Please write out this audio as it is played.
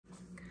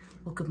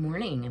Well, good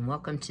morning and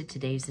welcome to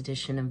today's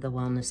edition of the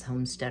Wellness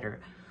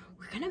Homesteader.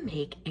 We're gonna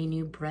make a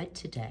new bread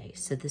today.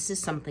 So this is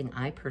something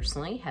I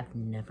personally have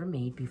never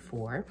made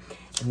before.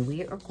 And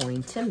we are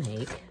going to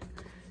make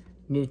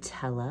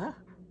Nutella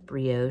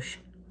Brioche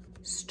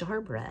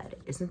star bread.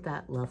 Isn't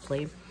that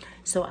lovely?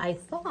 So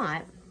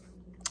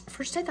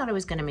first I thought I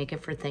was gonna make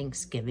it for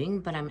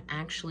Thanksgiving, but I'm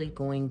actually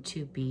going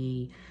to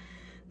be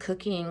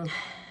cooking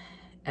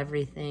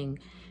everything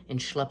and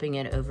schlepping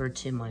it over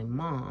to my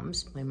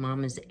mom's. My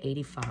mom is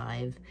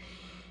 85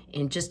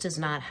 and just does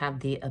not have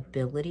the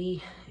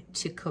ability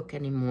to cook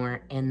anymore.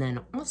 And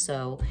then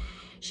also,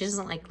 she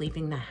doesn't like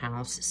leaving the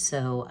house.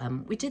 So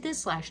we did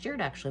this last year.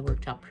 It actually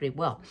worked out pretty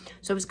well.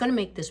 So I was gonna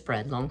make this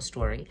bread, long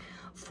story,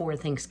 for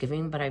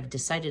Thanksgiving, but I've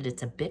decided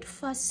it's a bit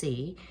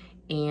fussy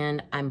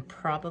and I'm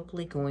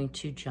probably going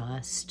to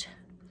just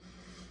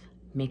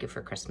make it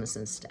for Christmas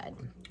instead.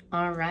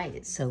 All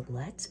right, so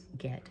let's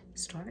get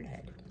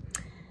started.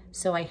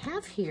 So I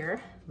have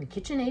here my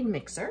KitchenAid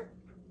mixer,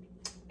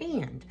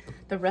 and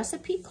the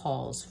recipe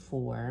calls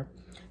for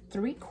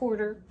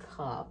 3/4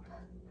 cup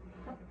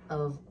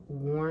of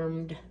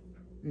warmed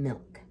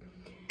milk.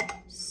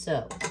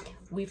 So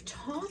we've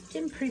talked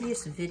in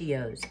previous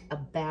videos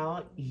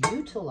about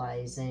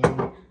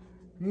utilizing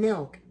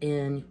milk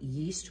in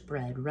yeast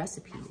bread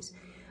recipes,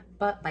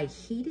 but by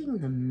heating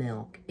the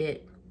milk,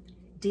 it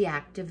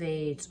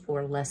deactivates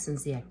or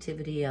lessens the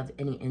activity of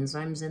any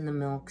enzymes in the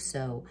milk.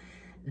 So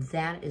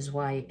that is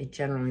why it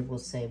generally will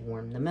say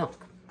warm the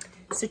milk.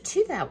 So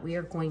to that, we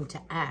are going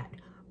to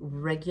add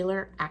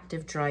regular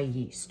active dry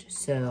yeast.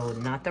 So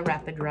not the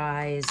rapid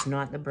rise,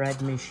 not the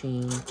bread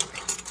machine.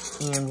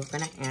 And we're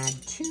gonna add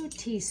 2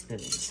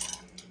 teaspoons.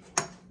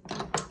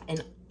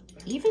 And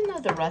even though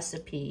the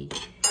recipe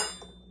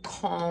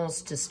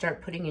calls to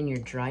start putting in your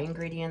dry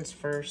ingredients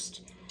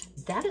first,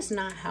 that is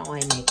not how I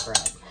make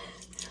bread.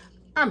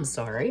 I'm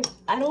sorry,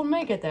 I don't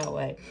make it that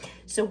way.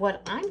 So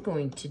what I'm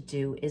going to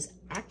do is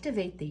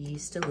activate the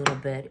yeast a little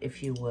bit,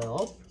 if you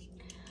will,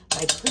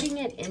 by putting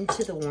it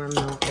into the warm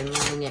milk and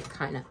letting it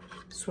kind of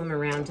swim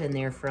around in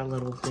there for a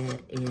little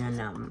bit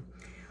and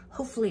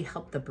hopefully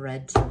help the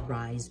bread to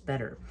rise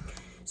better.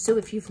 So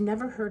if you've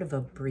never heard of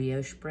a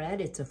brioche bread,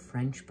 it's a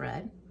French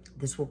bread.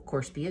 This will of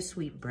course be a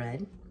sweet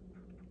bread.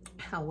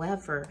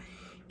 However,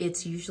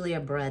 it's usually a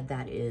bread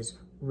that is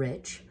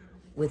rich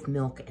with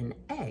milk and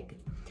egg.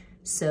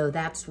 So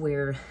that's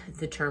where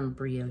the term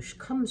brioche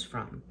comes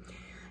from.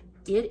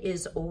 It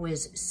is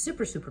always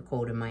super, super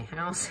cold in my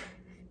house.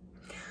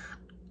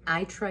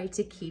 I try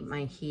to keep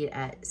my heat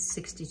at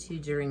 62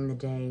 during the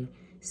day,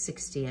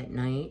 60 at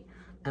night.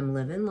 I'm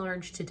living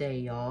large today,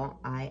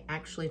 y'all. I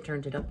actually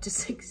turned it up to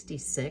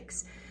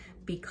 66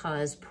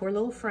 because poor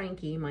little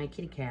Frankie, my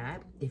kitty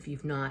cat, if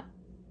you've not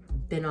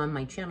been on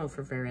my channel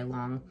for very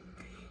long,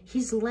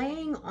 he's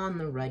laying on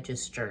the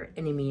register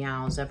and he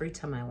meows every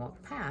time I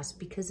walk past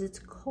because it's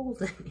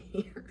cold in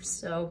here.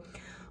 So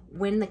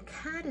when the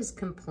cat is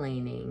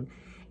complaining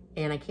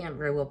and I can't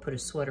very well put a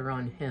sweater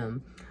on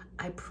him,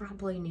 I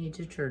probably need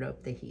to turn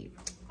up the heat.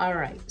 All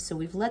right, so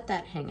we've let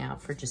that hang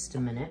out for just a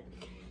minute.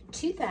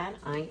 To that,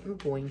 I am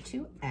going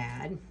to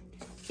add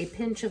a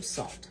pinch of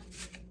salt.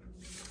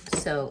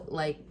 So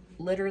like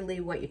literally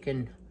what you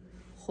can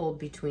hold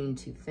between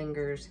 2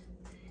 fingers,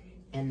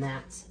 and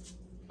that's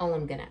all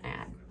I'm gonna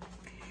add.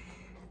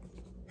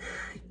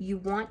 You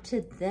want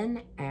to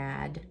then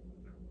add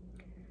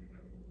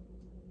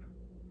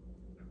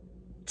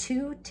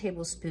 2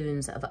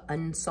 tablespoons of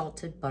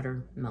unsalted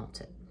butter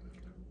melted.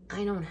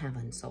 I don't have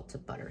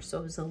unsalted butter, so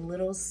it was a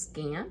little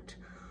scant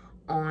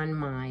on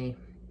my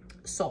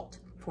salt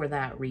for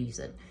that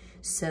reason.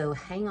 So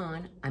hang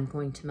on, I'm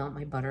going to melt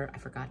my butter. I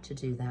forgot to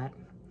do that.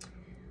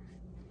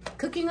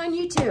 Cooking on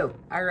YouTube.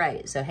 All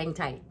right, so hang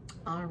tight.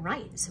 All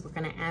right, so we're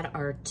gonna add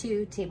our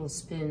 2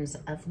 tablespoons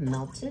of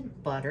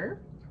melted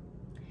butter.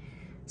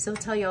 So I'll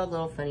tell you all a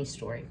little funny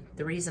story.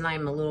 The reason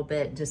I'm a little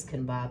bit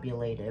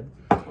discombobulated,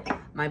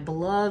 my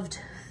beloved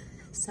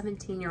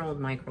 17-year-old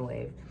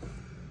microwave.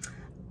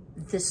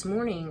 This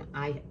morning,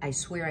 I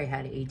swear I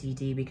had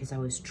ADD because I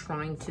was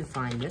trying to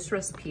find this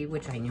recipe,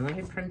 which I knew I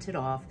had printed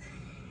off,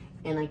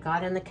 and I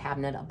got in the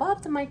cabinet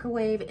above the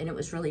microwave and it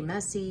was really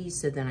messy.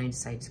 So then I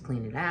decided to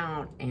clean it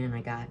out and I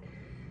got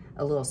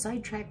a little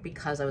sidetracked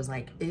because I was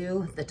like,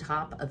 ew, the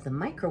top of the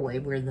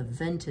microwave where the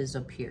vent is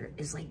up here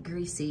is like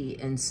greasy.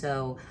 And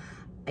so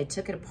I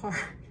took it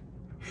apart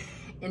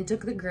and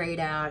took the grate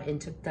out and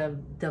took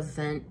the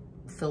vent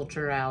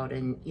filter out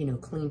and, you know,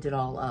 cleaned it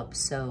all up.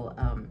 So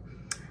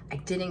I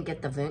didn't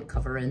get the vent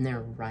cover in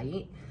there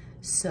right.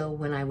 So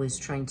when I was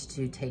trying to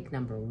do take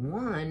number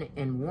 1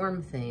 and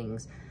warm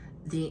things,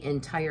 the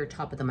entire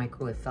top of the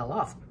microwave fell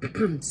off.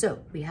 So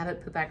we have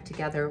it put back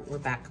together. We're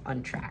back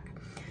on track.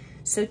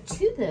 So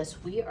to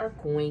this, we are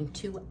going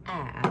to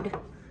add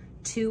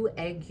 2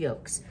 egg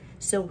yolks.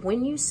 So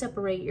when you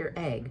separate your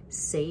egg,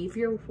 save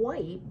your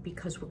white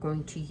because we're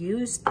going to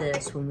use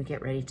this when we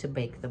get ready to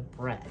bake the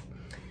bread.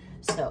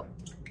 So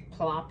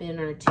plop in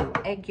our 2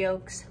 egg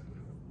yolks.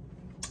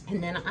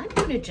 And then I'm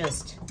gonna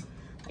just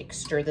like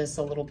stir this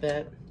a little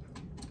bit.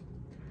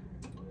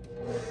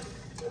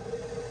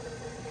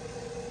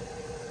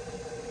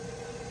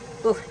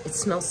 Oh, it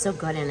smells so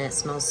good and it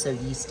smells so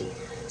yeasty.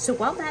 So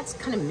while that's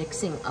kind of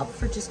mixing up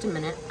for just a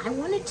minute, I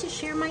wanted to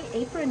share my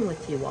apron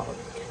with you all.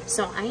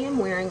 So I am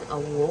wearing a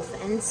Wolf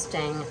and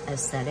Stang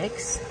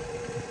Aesthetics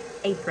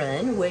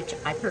apron, which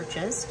I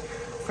purchased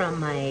from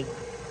my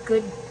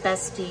good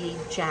bestie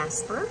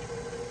Jasper.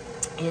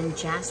 And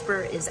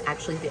Jasper is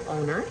actually the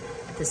owner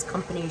of this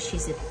company.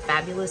 She's a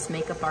fabulous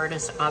makeup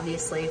artist.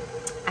 Obviously,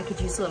 I could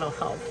use a little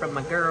help from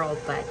my girl,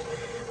 but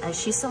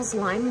she sells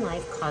Lime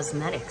Life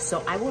Cosmetics.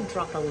 So I will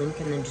drop a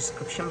link in the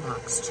description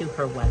box to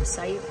her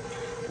website.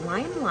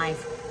 Lime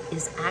Life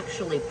is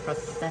actually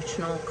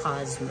professional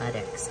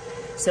cosmetics.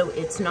 So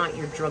it's not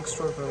your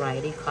drugstore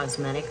variety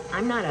cosmetic.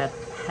 I'm not a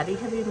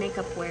heavy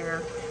makeup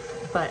wearer,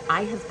 but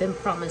I have been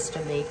promised a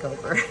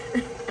makeover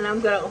and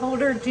I'm gonna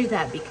hold her to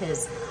that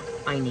because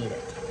I need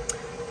it.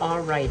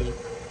 Alrighty,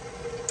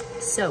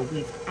 so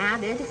we've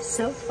added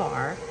so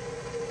far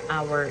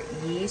our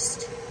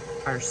yeast,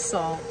 our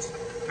salt,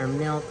 our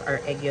milk, our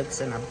egg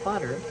yolks, and our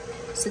butter.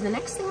 So the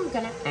next thing I'm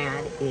gonna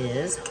add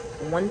is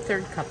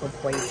 1/3 cup of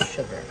white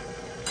sugar.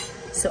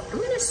 So I'm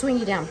gonna swing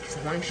you down because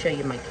I wanna show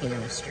you my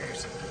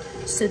canisters.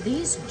 So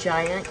these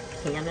giant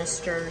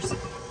canisters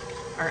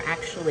are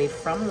actually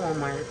from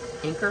Walmart,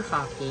 Anchor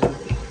Hocking.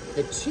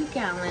 The 2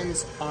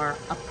 gallons are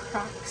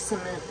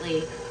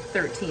approximately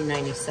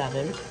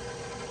 $13.97.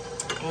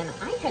 And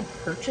I had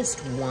purchased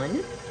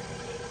one,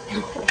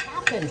 and what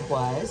happened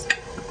was,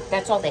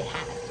 that's all they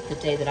had the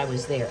day that I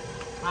was there.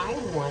 I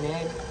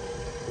wanted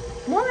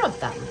more of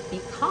them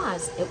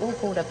because it will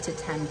hold up to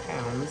 10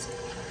 pounds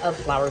of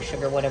flour,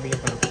 sugar, whatever you're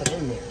going to put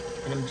in there.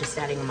 And I'm just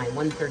adding my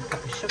 1/3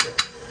 cup of sugar.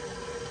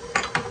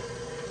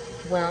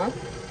 Well,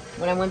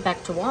 when I went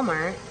back to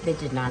Walmart, they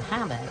did not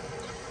have it.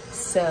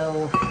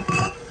 So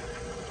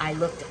I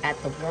looked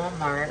at the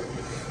Walmart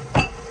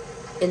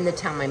in the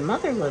town my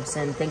mother lives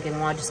in, thinking,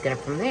 well, I'll just get it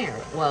from there.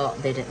 Well,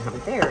 they didn't have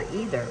it there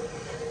either.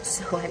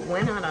 So I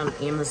went out on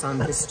Amazon,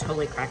 this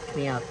totally cracked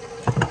me up,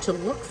 to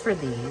look for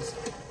these.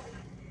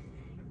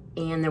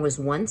 And there was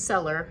one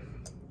seller,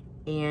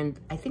 and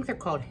I think they're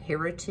called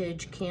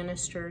Heritage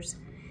canisters.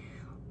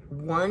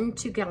 One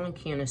 2-gallon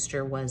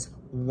canister was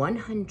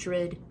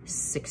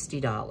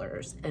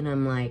 $160. And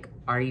I'm like,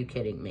 are you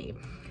kidding me?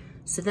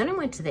 So then I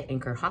went to the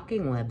Anchor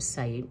Hocking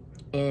website,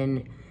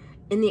 and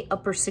in the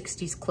upper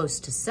 60s, close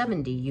to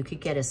 70, you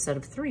could get a set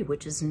of 3,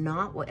 which is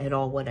not at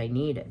all what I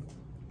needed.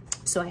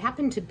 So I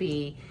happened to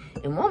be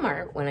in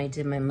Walmart when I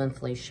did my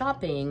monthly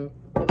shopping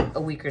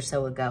a week or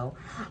so ago,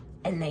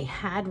 and they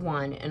had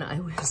one, and I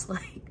was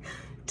like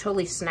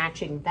totally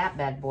snatching that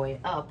bad boy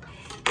up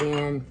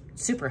and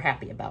super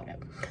happy about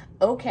it.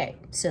 Okay,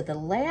 so the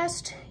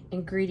last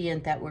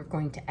ingredient that we're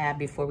going to add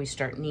before we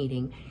start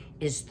kneading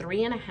is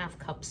 3.5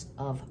 cups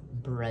of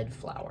bread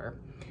flour.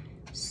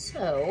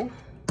 So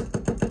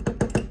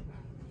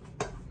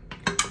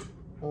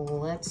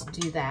let's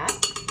do that.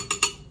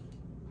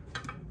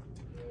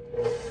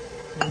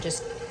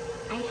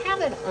 I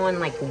have it on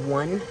like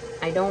 1.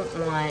 I don't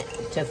want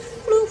to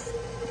floof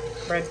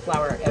bread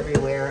flour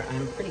everywhere.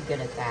 I'm pretty good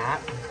at that.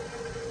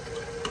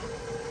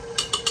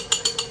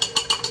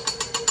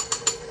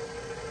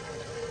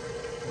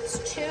 It's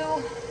 2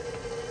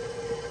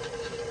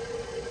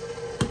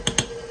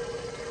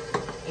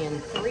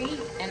 and 3.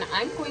 And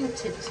I'm going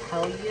to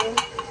tell you,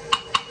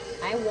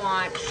 I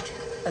watched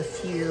a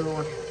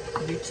few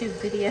YouTube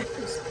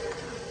videos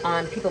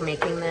on people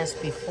making this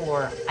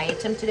before I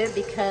attempted it,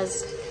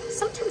 because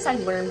sometimes I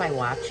learn by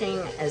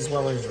watching as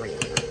well as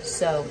reading.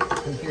 So,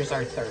 and here's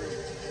our 3rd.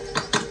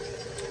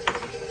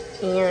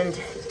 And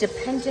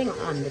depending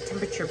on the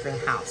temperature of your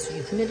house,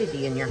 the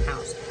humidity in your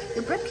house,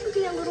 your bread can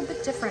be a little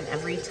bit different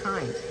every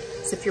time.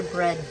 So if your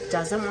bread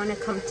doesn't want to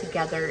come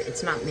together,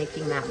 it's not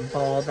making that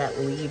ball that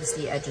leaves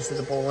the edges of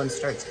the bowl and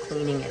starts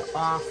cleaning it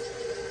off.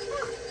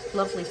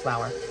 Lovely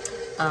flour.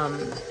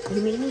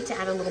 You may need to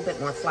add a little bit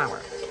more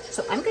flour.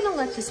 So I'm going to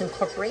let this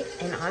incorporate,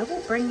 and I will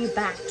bring you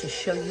back to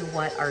show you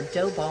what our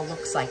dough ball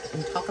looks like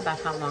and talk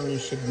about how long you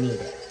should knead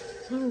it.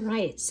 All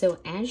right, so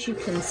as you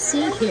can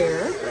see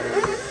here,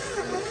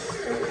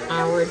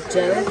 our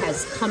dough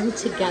has come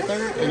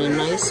together in a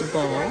nice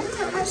ball.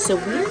 So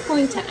we're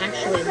going to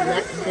actually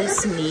let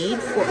this knead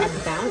for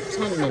about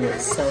 10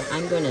 minutes. So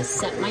I'm going to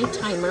set my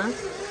timer.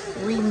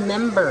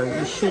 Remember,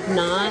 you should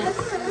not,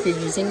 if you're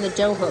using the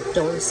dough hook,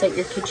 don't set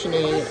your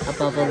KitchenAid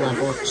above a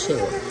level 2.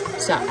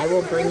 So I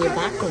will bring you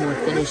back when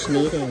we're finished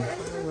kneading.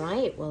 All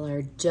right, well,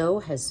 our dough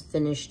has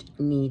finished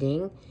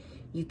kneading.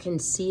 You can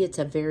see it's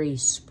a very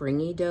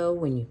springy dough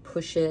when you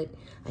push it.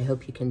 I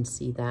hope you can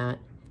see that.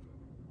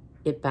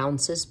 It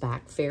bounces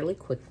back fairly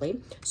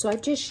quickly. So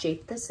I've just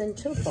shaped this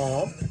into a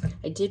ball.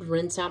 I did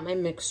rinse out my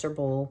mixer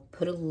bowl,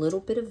 put a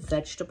little bit of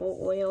vegetable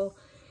oil,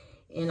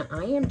 and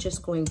I am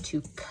just going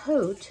to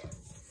coat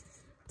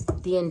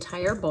the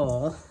entire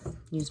ball.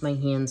 Use my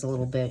hands a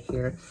little bit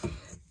here,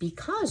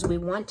 because we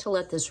want to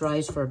let this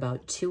rise for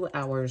about 2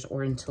 hours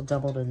or until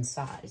doubled in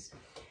size.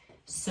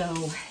 So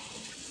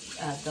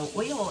the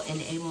oil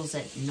enables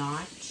it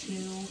not to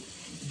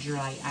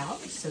dry out,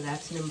 so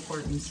that's an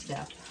important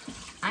step.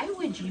 I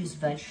would use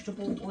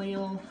vegetable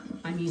oil.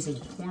 I'm using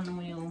corn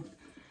oil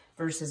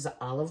versus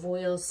olive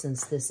oil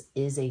since this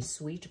is a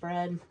sweet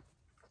bread.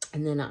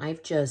 And then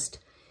I've just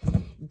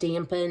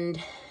dampened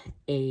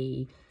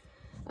a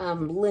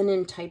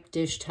linen type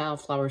dish towel,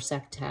 flour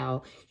sack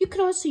towel. You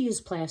could also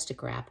use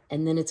plastic wrap,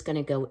 and then it's going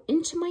to go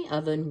into my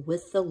oven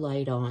with the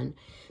light on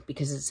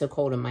because it's so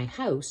cold in my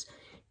house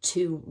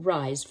to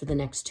rise for the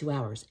next 2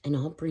 hours. And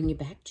I'll bring you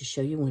back to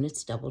show you when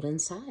it's doubled in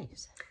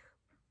size.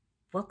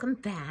 Welcome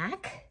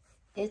back.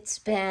 It's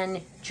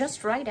been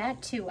just right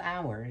at 2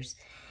 hours.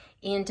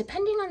 And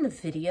depending on the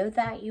video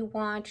that you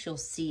watch, you'll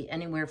see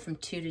anywhere from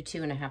 2 to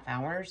 2.5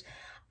 hours.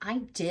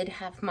 I did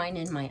have mine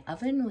in my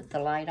oven with the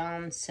light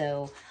on,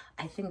 so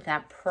I think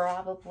that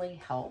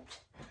probably helped.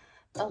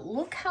 But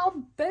look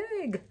how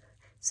big.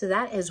 So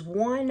that is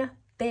one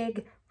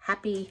big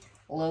happy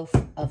loaf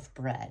of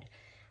bread.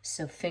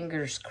 So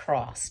fingers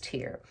crossed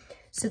here.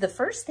 So the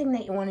first thing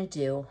that you want to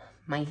do,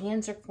 my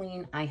hands are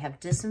clean, I have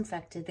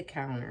disinfected the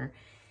counter,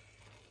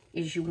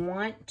 is you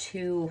want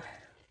to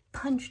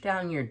punch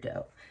down your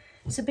dough.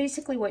 So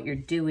basically what you're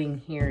doing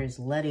here is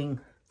letting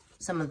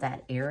some of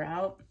that air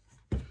out.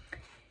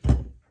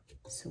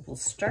 So we'll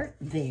start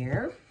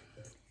there.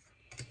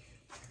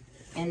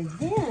 And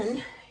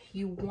then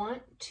you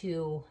want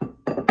to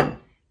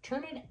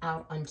turn it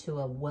out onto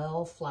a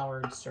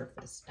well-floured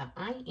surface. Now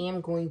I am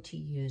going to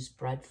use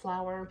bread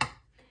flour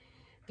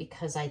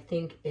because I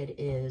think it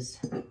is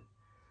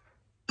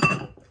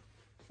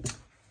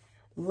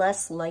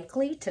less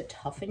likely to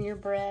toughen your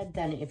bread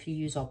than if you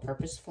use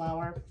all-purpose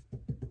flour.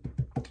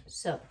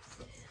 So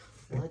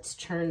let's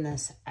turn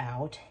this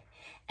out.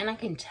 And I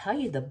can tell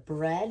you the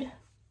bread,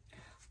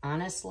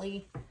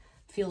 honestly,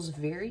 feels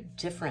very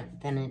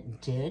different than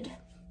it did.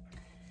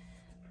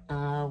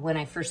 When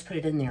I first put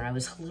it in there, I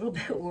was a little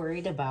bit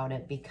worried about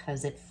it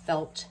because it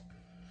felt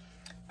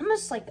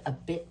almost like a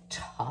bit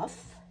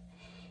tough.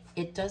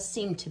 It does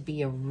seem to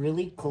be a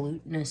really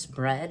glutinous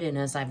bread, and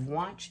as I've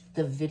watched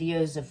the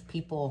videos of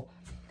people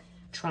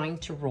trying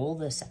to roll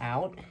this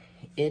out,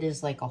 it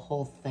is like a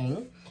whole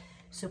thing.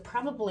 So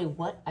probably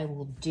what I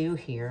will do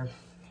here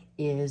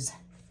is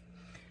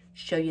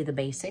show you the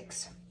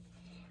basics,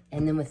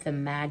 and then with the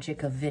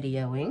magic of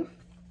videoing,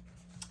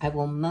 I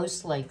will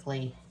most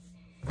likely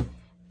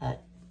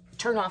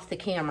turn off the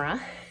camera,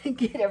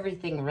 get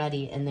everything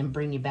ready, and then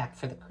bring you back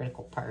for the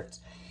critical parts.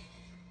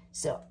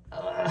 So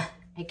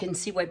I can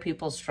see why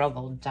people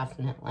struggle,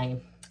 definitely.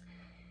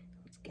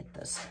 Let's get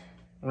this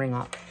ring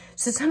off.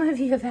 So some of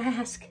you have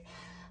asked,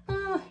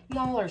 oh,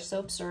 y'all are so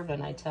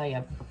observant, I tell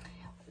you.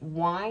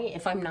 Why,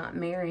 if I'm not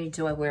married,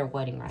 do I wear a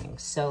wedding ring?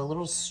 So a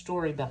little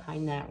story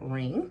behind that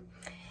ring.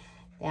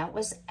 That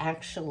was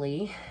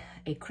actually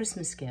a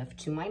Christmas gift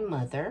to my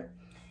mother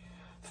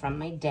from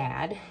my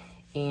dad,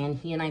 and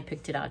he and I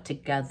picked it out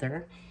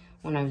together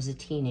when I was a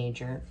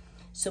teenager.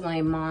 So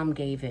my mom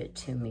gave it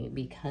to me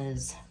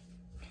because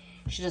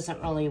she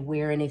doesn't really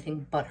wear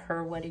anything but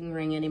her wedding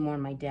ring anymore.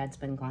 My dad's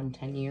been gone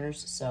 10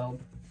 years. So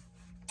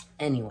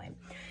anyway,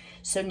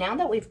 so now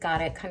that we've got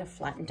it kind of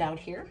flattened out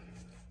here,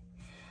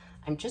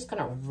 I'm just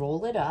gonna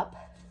roll it up.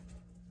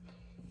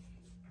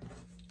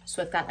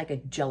 So I've got like a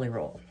jelly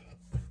roll.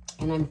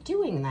 And I'm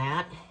doing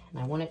that, and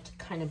I want it to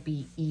kind of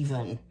be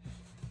even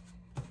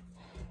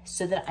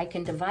so that I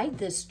can divide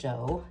this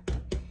dough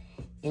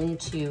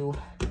into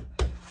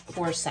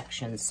 4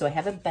 sections. So I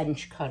have a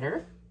bench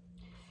cutter,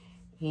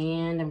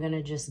 and I'm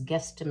gonna just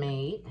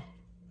guesstimate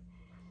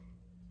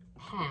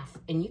half.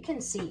 And you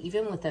can see,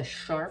 even with a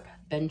sharp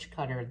bench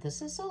cutter,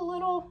 this is a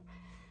little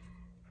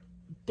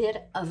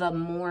bit of a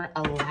more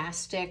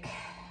elastic,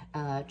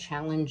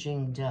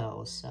 challenging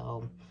dough.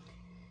 So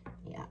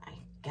yeah, I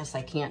guess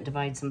I can't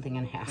divide something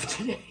in half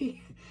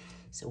today.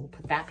 So we'll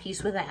put that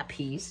piece with that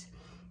piece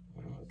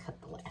and cut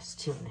the last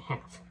 2.5.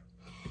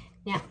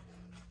 Now,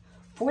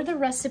 for the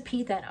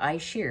recipe that I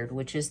shared,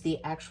 which is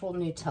the actual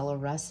Nutella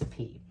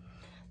recipe,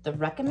 the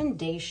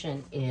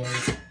recommendation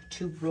is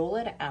to roll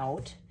it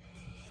out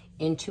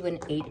into an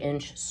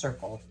 8-inch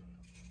circle.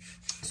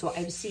 So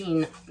I've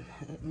seen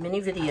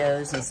many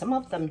videos, and some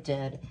of them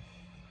did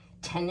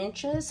 10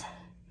 inches,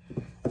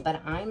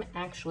 but I'm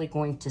actually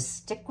going to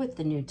stick with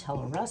the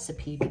Nutella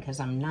recipe because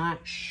I'm not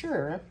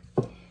sure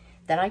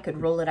that I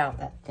could roll it out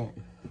that thin.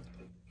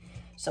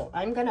 So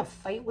I'm gonna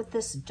fight with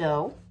this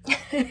dough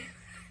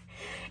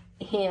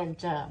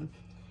and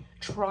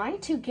try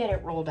to get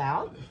it rolled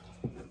out.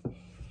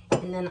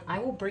 And then I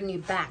will bring you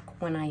back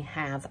when I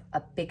have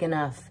a big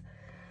enough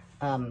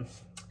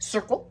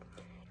circle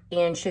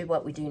and show you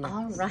what we do next.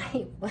 All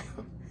right, well,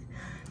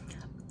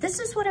 this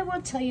is what I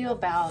will tell you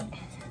about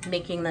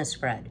making this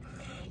bread.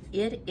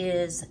 It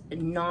is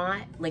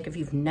not, like if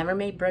you've never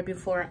made bread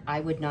before, I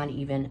would not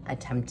even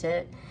attempt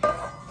it.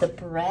 The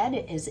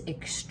bread is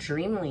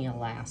extremely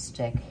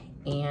elastic,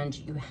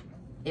 and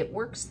it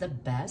works the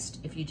best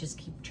if you just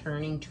keep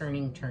turning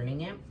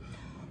it.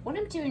 What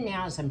I'm doing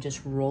now is I'm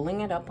just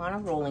rolling it up on a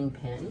rolling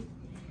pin.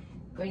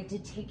 I'm going to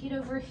take it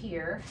over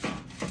here,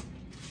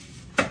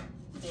 and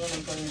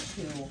I'm going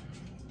to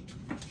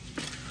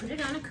put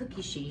it on a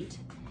cookie sheet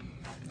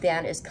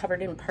that is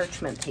covered in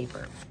parchment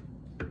paper.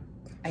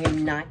 I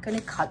am not going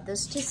to cut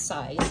this to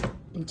size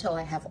until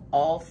I have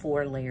all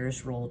 4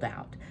 layers rolled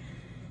out.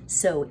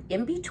 So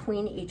in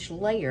between each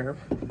layer,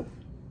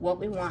 what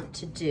we want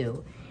to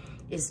do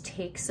is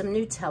take some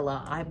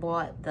Nutella. I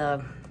bought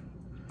the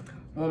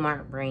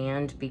Walmart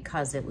brand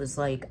because it was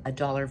like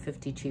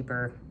 $1.50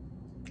 cheaper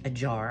a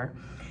jar,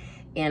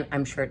 and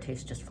I'm sure it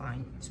tastes just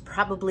fine. It's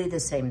probably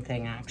the same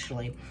thing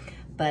actually,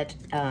 but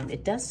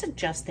it does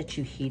suggest that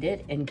you heat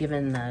it, and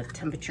given the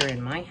temperature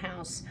in my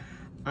house,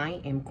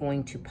 I am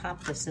going to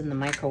pop this in the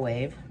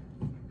microwave.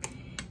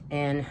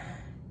 And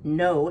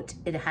note,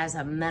 it has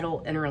a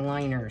metal inner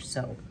liner,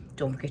 so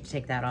don't forget to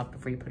take that off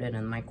before you put it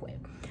in the microwave.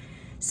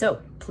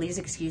 So please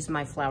excuse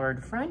my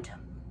floured front.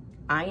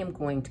 I am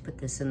going to put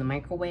this in the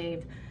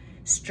microwave,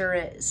 stir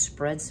it,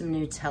 spread some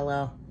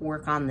Nutella,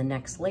 work on the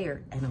next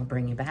layer, and I'll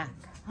bring you back.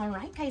 All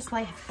right, guys, so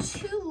I have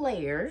 2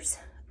 layers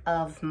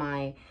of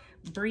my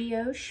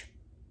brioche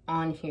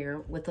on here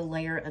with a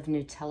layer of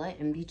Nutella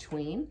in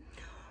between.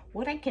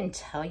 What I can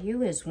tell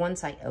you is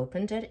once I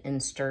opened it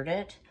and stirred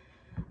it,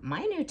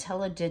 my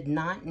Nutella did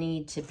not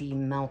need to be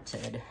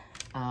melted.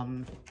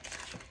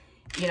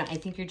 You know, I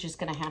think you're just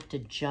gonna have to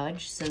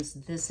judge, since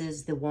this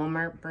is the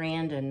Walmart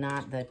brand and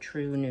not the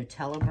true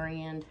Nutella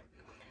brand.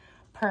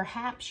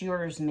 Perhaps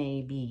yours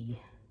may be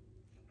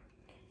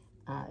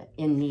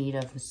in need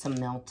of some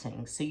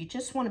melting. So you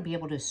just wanna be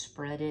able to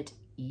spread it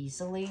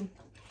easily.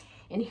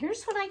 And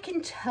here's what I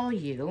can tell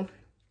you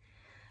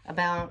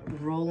about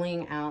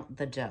rolling out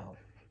the dough.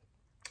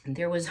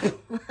 There was a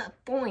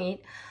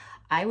point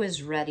I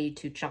was ready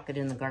to chuck it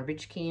in the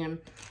garbage can,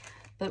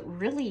 but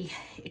really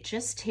it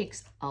just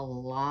takes a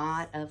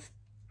lot of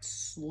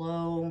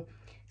slow,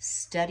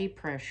 steady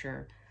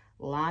pressure,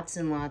 lots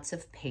and lots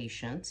of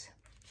patience,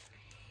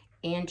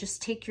 and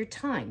just take your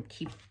time.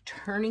 Keep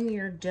turning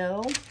your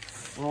dough,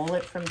 roll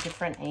it from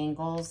different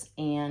angles,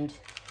 and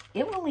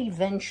it will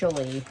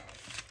eventually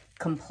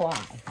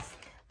comply.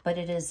 But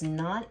it is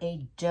not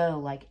a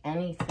dough like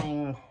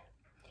anything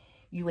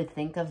you would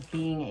think of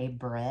being a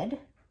bread.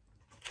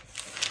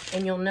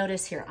 And you'll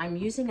notice here, I'm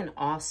using an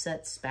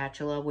offset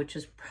spatula, which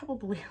is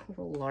probably a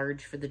little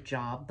large for the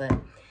job, but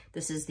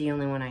this is the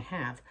only one I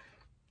have.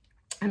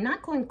 I'm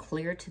not going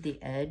clear to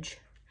the edge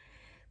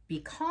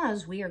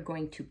because we are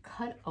going to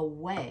cut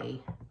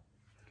away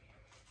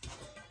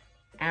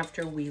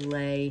after we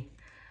lay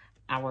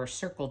our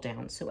circle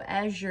down. So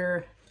as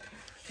you're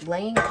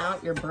laying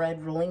out your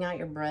bread, rolling out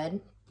your bread,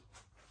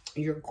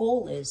 your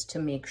goal is to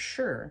make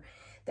sure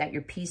that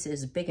your piece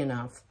is big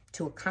enough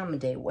to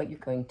accommodate what you're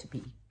going to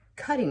be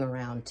cutting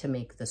around to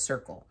make the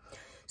circle.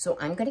 So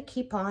I'm going to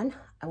keep on.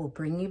 I will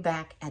bring you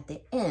back at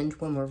the end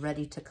when we're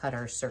ready to cut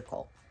our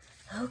circle.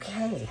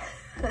 Okay,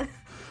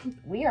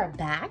 we are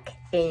back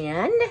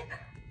and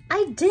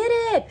I did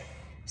it.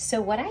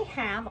 So what I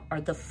have are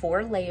the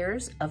 4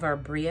 layers of our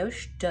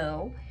brioche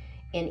dough,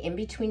 and in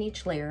between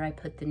each layer I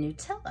put the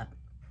Nutella.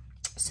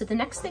 So the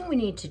next thing we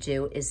need to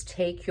do is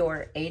take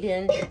your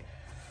 8-inch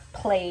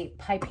plate,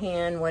 pie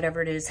pan,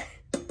 whatever it is.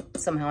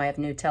 Somehow I have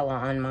Nutella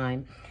on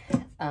mine.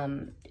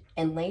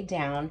 And lay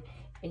down,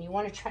 and you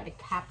want to try to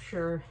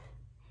capture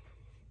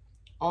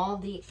all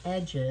the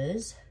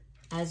edges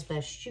as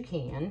best you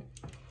can.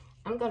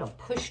 I'm going to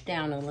push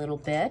down a little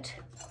bit,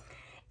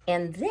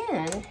 and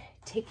then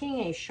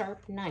taking a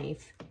sharp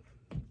knife,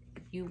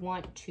 you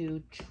want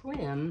to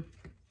trim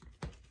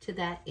to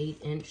that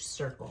 8-inch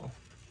circle.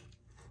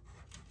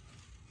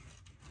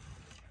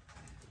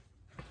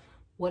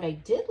 What I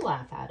did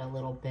laugh at a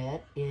little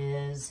bit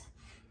is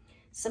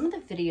some of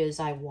the videos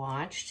I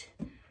watched,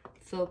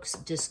 folks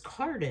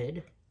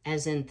discarded,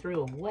 as in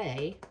threw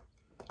away,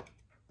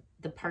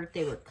 the part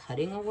they were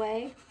cutting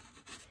away.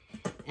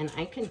 And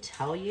I can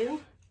tell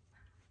you,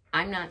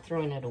 I'm not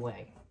throwing it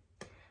away.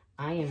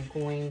 I am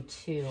going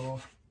to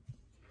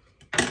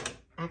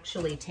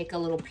actually take a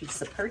little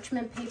piece of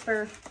parchment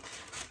paper,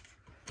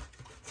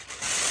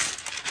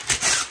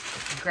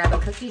 grab a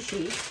cookie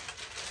sheet,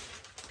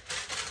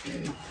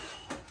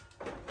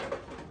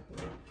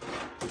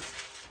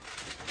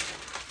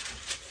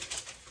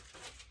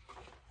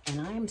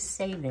 and I'm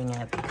saving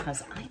it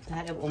because I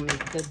bet it will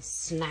make good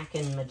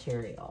snacking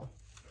material.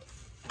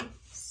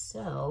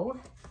 So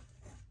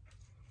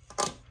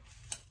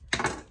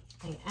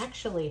I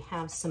actually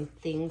have some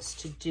things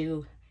to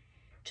do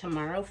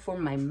tomorrow for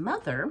my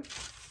mother,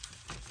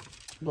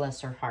 bless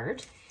her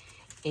heart,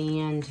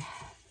 and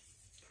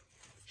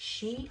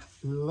she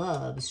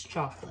loves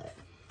chocolate.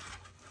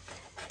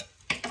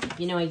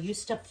 You know, I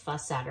used to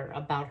fuss at her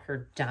about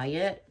her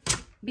diet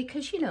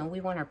because, you know,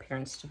 we want our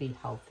parents to be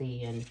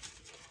healthy, and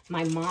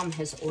my mom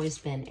has always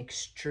been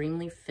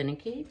extremely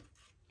finicky.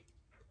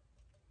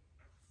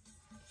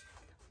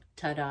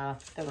 Ta-da,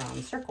 the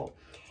round circle.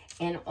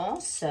 And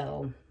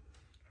also,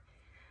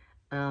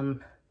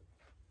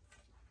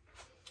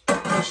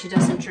 she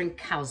doesn't drink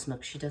cow's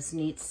milk. She doesn't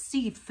eat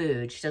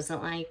seafood. She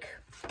doesn't like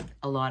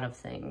a lot of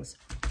things.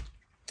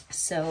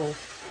 So,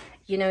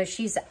 you know,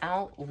 she's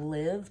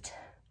outlived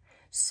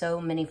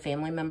so many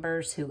family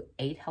members who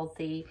ate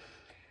healthy.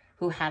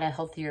 who had a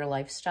healthier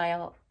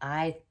lifestyle,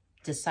 I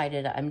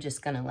decided I'm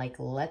just gonna like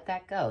let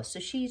that go. So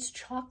she eats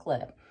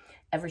chocolate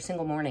every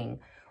single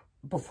morning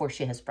before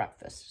she has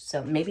breakfast.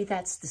 So maybe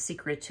that's the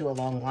secret to a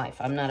long life.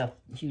 I'm not a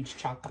huge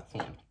chocolate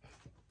fan.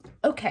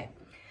 Okay,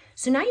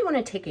 so now you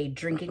wanna take a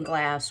drinking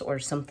glass or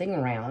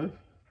something round,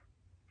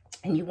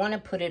 and you wanna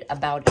put it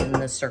about in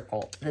the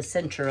circle, the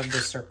center of the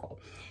circle.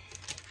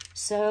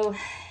 So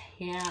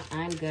yeah,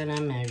 I'm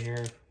gonna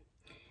measure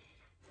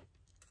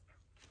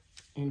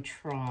and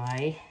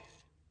try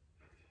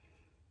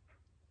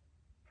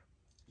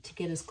to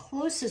get as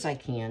close as I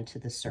can to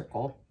the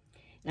circle.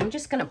 And I'm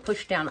just gonna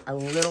push down a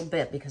little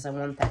bit because I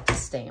want that to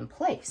stay in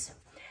place.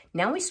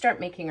 Now we start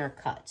making our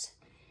cuts.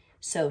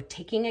 So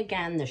taking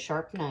again the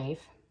sharp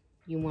knife,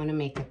 you wanna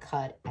make a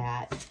cut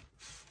at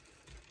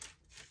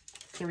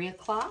 3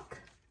 o'clock,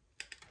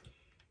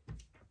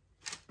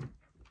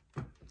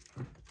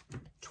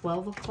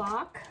 12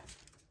 o'clock,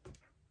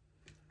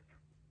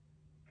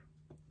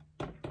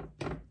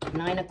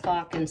 9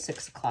 o'clock, and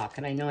 6 o'clock.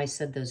 And I know I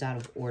said those out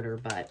of order,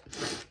 but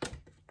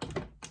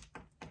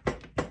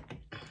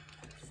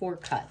 4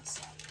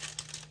 cuts.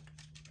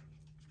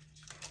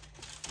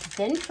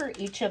 Then for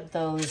each of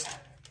those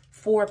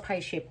 4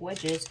 pie-shaped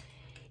wedges,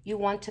 you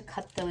want to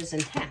cut those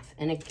in half.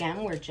 And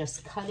again, we're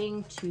just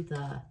cutting to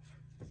the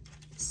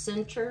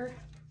center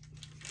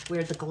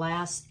where the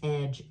glass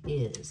edge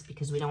is,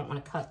 because we don't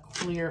want to cut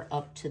clear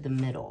up to the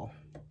middle.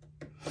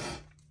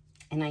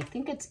 And I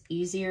think it's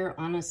easier,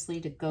 honestly,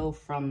 to go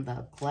from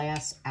the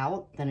glass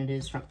out than it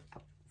is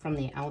from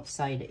the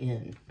outside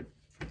in.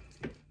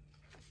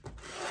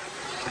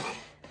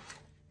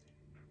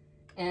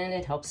 And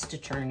it helps to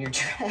turn your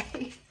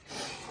tray.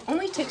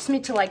 Only takes me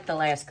to like the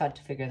last cut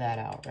to figure that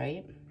out,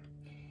 right?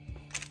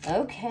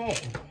 Okay.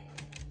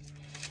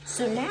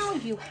 So now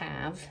you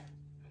have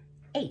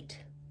 8,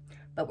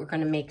 but we're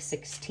going to make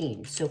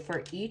 16. So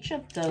for each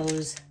of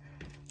those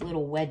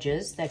little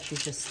wedges that you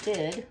just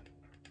did,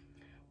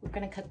 we're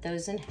going to cut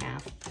those in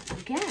half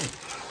again.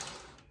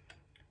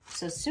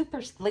 So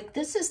super, like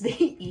this is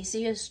the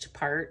easiest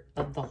part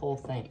of the whole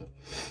thing.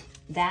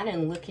 That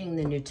and licking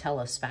the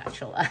Nutella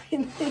spatula,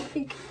 I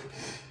think.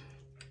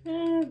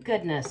 Oh,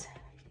 goodness.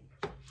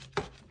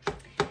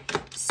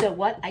 So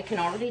what I can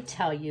already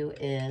tell you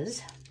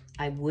is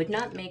I would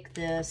not make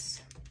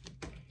this,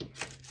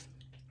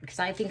 because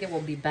I think it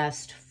will be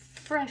best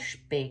fresh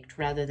baked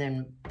rather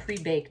than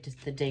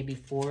pre-baked the day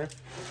before.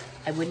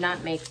 I would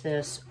not make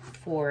this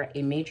for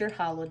a major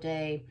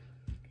holiday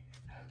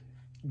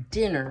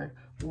dinner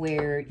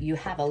where you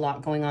have a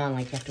lot going on,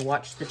 like you have to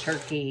watch the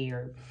turkey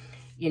or,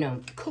 you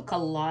know, cook a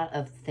lot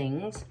of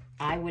things.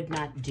 I would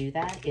not do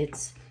that.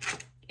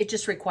 It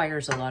just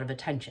requires a lot of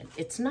attention.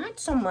 It's not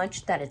so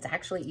much that it's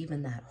actually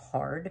even that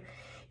hard.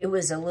 It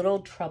was a little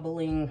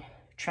troubling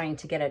trying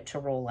to get it to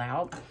roll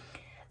out.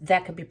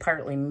 That could be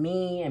partly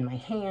me and my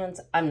hands.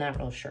 I'm not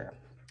real sure.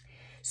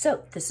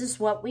 So this is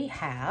what we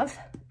have.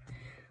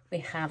 We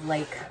have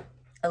like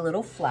a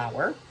little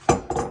flour.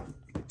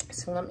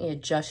 So let me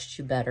adjust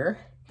you better.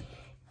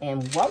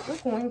 And what we're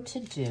going to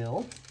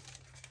do,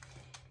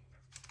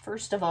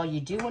 first of all, you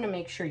do want to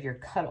make sure you're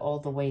cut all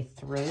the way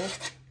through.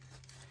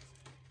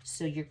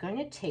 So you're going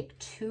to take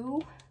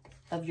 2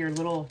 of your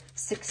little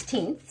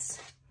 16ths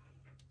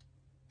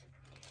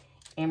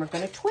and we're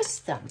going to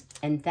twist them.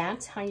 And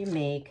that's how you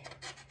make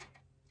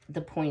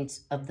the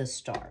points of the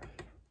star.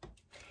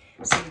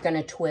 So you're going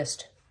to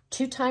twist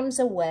 2 times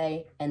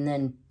away and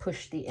then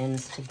push the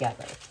ends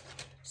together.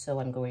 So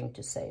I'm going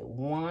to say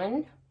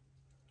 1,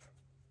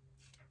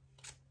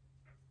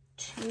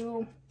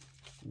 2,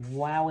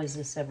 wow, is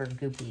this ever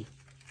goopy?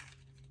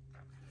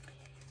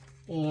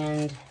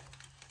 And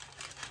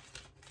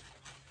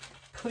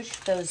push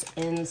those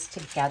ends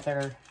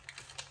together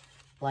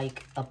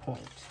like a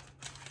point.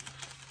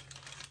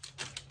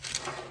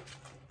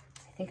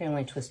 I think I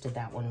only twisted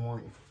that one.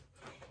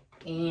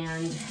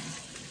 And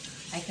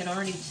I can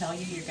already tell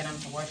you, you're gonna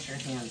have to wash your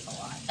hands a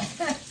lot.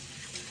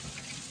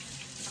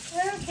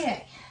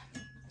 Okay.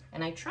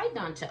 And I tried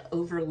not to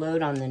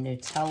overload on the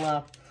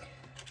Nutella.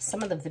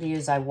 Some of the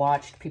videos I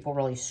watched, people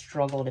really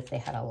struggled if they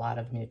had a lot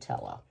of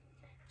Nutella.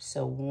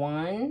 So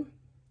 1,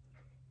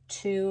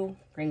 2,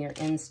 bring your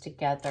ends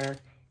together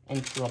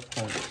into a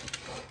point.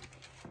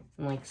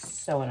 I'm like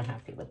so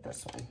unhappy with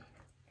this one.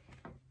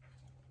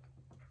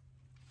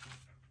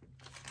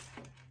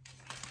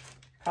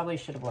 Probably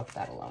should have left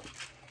that alone.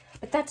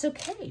 But that's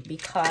okay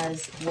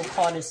because we'll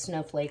call it a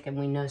snowflake and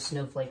we know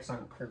snowflakes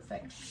aren't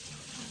perfect.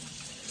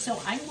 So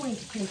I'm going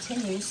to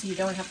continue so you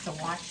don't have to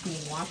watch me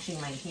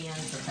washing my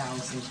hands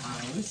 1,000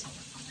 times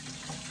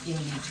in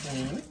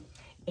between.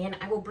 And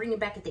I will bring it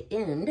back at the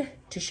end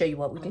to show you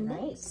what we can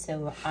make.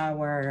 So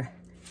our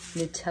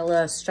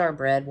Nutella star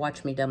bread,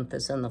 watch me dump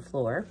this on the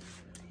floor,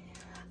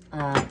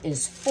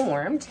 is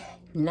formed.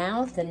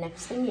 Now the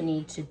next thing you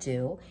need to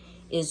do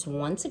is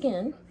once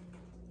again,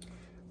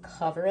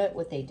 cover it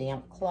with a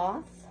damp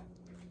cloth.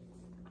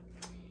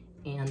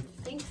 And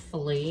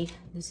thankfully,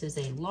 this is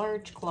a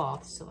large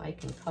cloth, so I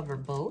can cover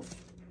both.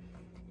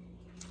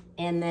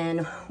 And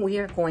then we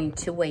are going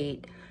to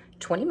wait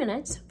 20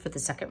 minutes for the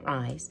second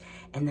rise,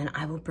 and then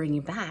I will bring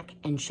you back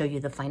and show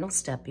you the final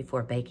step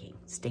before baking.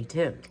 Stay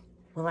tuned.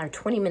 Well, our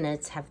 20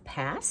 minutes have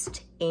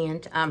passed,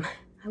 and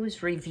I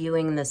was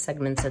reviewing the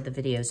segments of the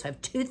video, so I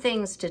have two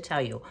things to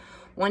tell you.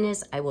 One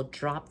is I will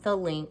drop the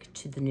link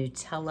to the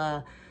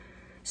Nutella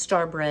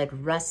star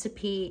bread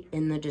recipe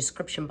in the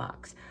description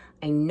box.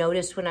 I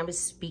noticed when I was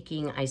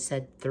speaking, I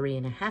said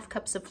 3½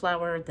 cups of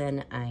flour,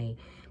 then I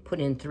put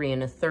in 3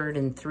 1/3,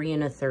 and 3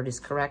 1/3 is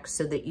correct,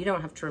 so that you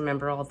don't have to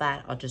remember all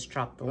that. I'll just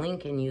drop the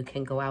link and you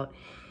can go out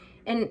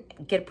and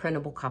get a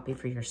printable copy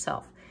for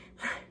yourself.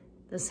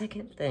 The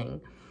second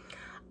thing,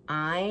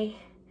 I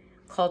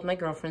called my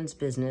girlfriend's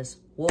business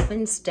Wolf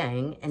and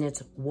Stang, and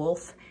it's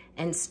Wolf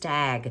and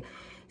Stag.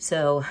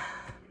 So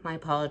my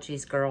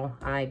apologies, girl.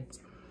 I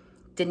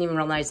didn't even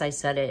realize I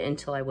said it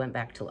until I went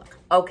back to look.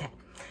 Okay,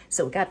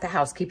 so we got the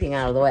housekeeping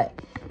out of the way.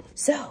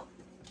 So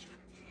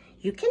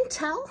you can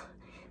tell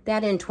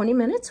that in 20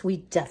 minutes, we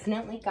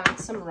definitely got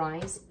some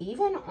rise,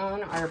 even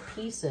on our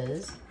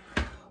pieces,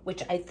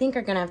 which I think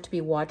are gonna have to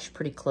be watched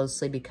pretty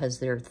closely because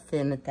they're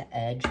thin at the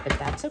edge, but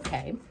that's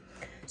okay.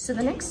 So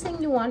the next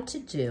thing you want to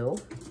do,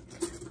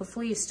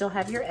 hopefully you still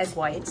have your egg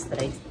whites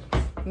that I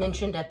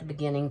mentioned at the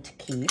beginning to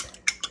keep.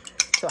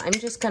 So I'm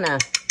just gonna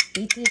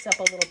beat these up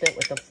a little bit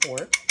with a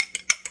fork.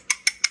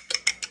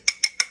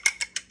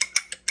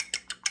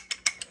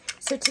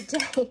 So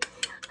today,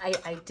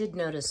 I did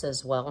notice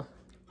as well,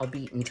 I'll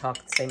beat and talk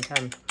at the same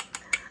time.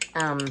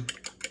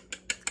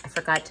 I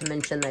forgot to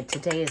mention that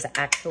today is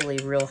actually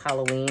real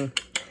Halloween.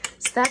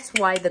 So that's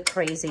why the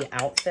crazy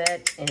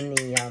outfit and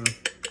the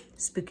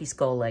spooky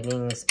skull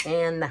leggings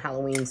and the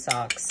Halloween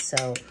socks.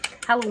 So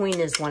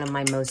Halloween is one of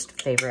my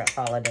most favorite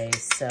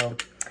holidays. So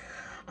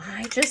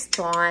I just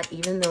thought,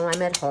 even though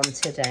I'm at home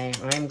today,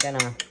 I'm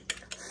gonna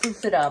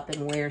foof it up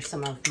and wear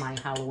some of my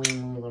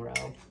Halloween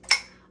LuLaRoe.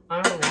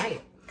 All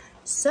right,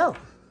 so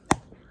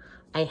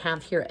I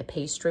have here a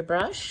pastry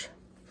brush,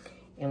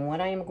 and what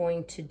I am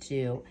going to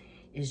do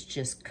is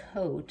just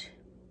coat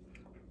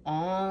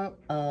all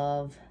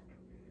of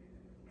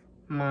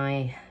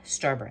my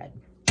star bread.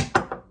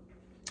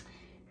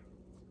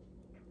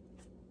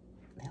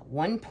 That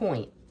one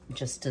point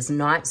just does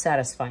not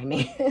satisfy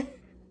me.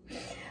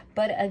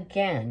 But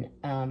again,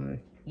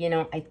 you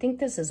know, I think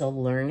this is a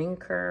learning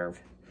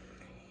curve,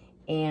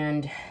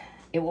 and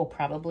it will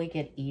probably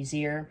get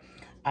easier.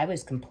 I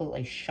was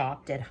completely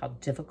shocked at how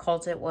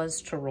difficult it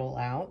was to roll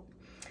out.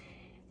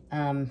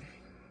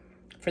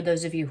 For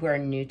those of you who are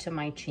new to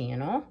my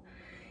channel,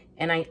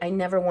 and I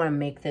never want to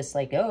make this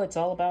like, oh, it's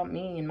all about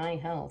me and my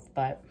health,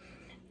 but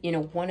you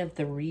know, one of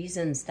the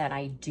reasons that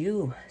I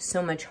do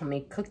so much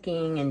homemade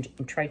cooking and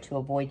try to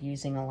avoid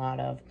using a lot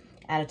of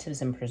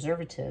additives and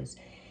preservatives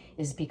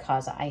is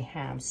because I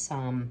have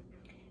some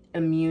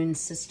immune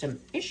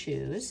system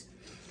issues,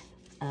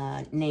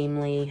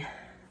 namely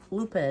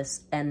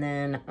lupus, and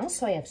then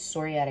also I have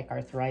psoriatic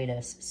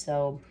arthritis.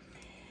 So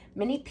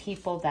many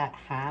people that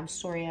have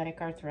psoriatic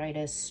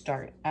arthritis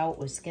start out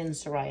with skin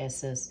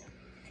psoriasis,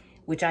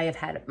 which I have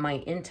had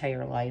my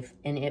entire life,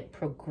 and it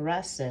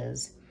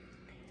progresses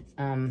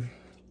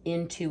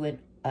into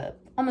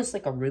almost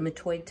like a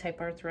rheumatoid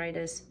type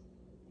arthritis.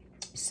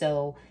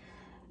 So,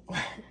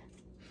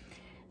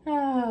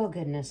 oh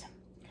goodness,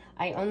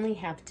 I only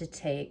have to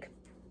take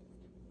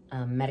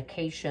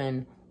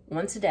medication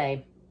once a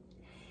day.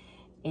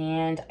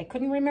 And I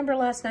couldn't remember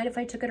last night if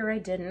I took it or I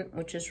didn't,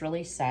 which is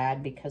really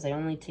sad because I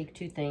only take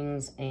 2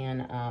 things.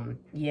 And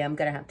yeah, I'm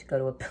gonna have to go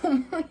to a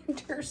pill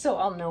minder, so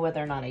I'll know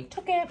whether or not I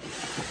took it.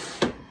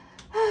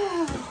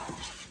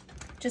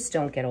 Just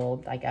don't get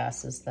old, I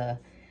guess, is the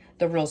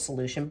real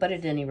solution. But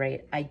at any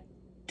rate, I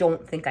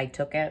don't think I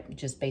took it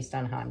just based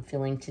on how I'm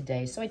feeling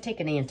today. So I take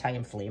an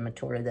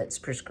anti-inflammatory that's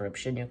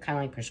prescription, you know, kind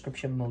of like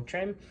prescription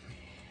Motrin.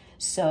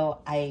 So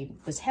I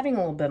was having a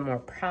little bit more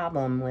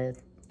problem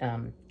with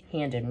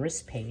hand and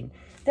wrist pain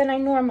than I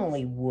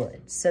normally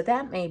would. So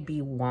that may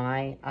be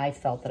why I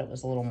felt that it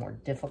was a little more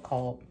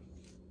difficult.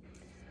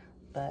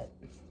 But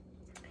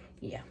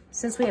yeah,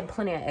 since we had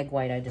plenty of egg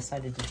white, I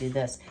decided to do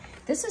this.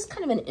 This is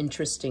kind of an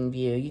interesting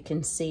view. You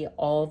can see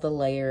all the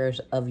layers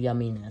of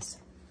yumminess.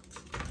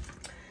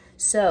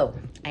 So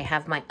I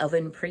have my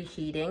oven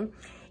preheating,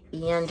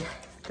 and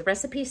the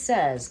recipe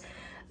says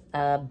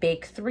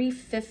bake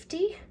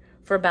 350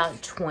 for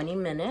about 20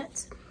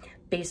 minutes.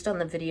 Based on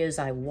the videos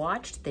I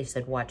watched, they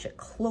said watch it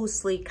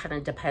closely. Kind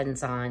of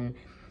depends on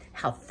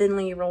how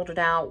thinly you rolled it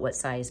out, what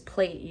size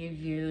plate you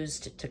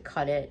used to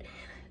cut it.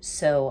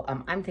 So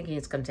I'm thinking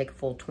it's going to take a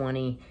full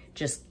 20,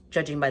 just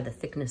judging by the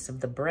thickness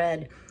of the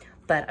bread.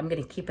 But I'm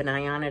going to keep an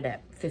eye on it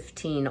at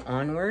 15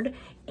 onward.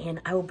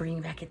 And I will bring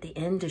you back at the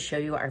end to show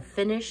you our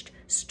finished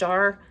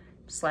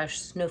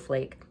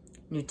star/snowflake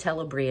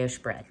Nutella Brioche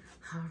bread.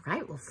 All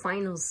right, well,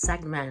 final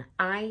segment.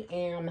 I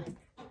am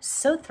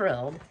so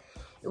thrilled.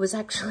 It was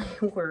actually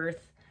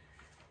worth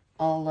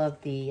all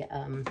of the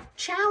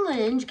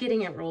challenge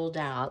getting it rolled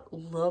out.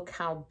 Look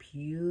how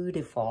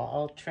beautiful.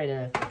 I'll try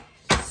to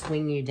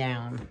swing you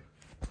down.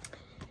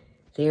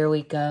 There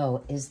we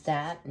go. Is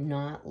that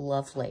not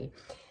lovely?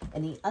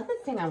 And the other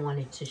thing I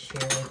wanted to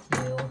share with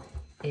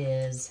you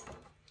is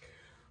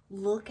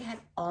look at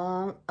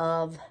all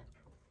of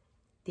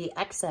the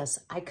excess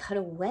I cut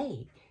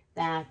away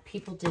that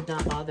people did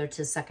not bother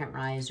to second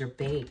rise or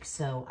bake.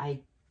 So I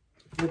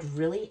would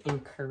really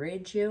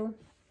encourage you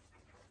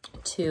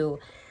to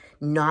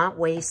not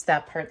waste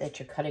that part that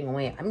you're cutting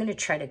away. I'm going to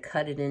try to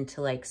cut it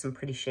into like some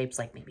pretty shapes,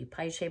 like maybe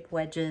pie-shaped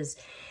wedges,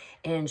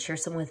 and share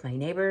some with my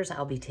neighbors.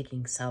 I'll be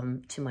taking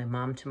some to my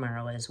mom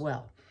tomorrow as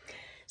well.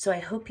 So I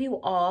hope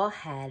you all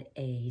had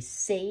a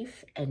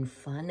safe and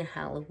fun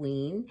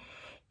Halloween,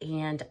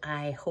 and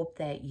I hope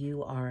that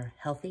you are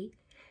healthy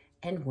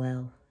and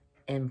well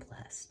and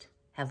blessed.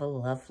 Have a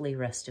lovely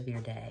rest of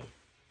your day.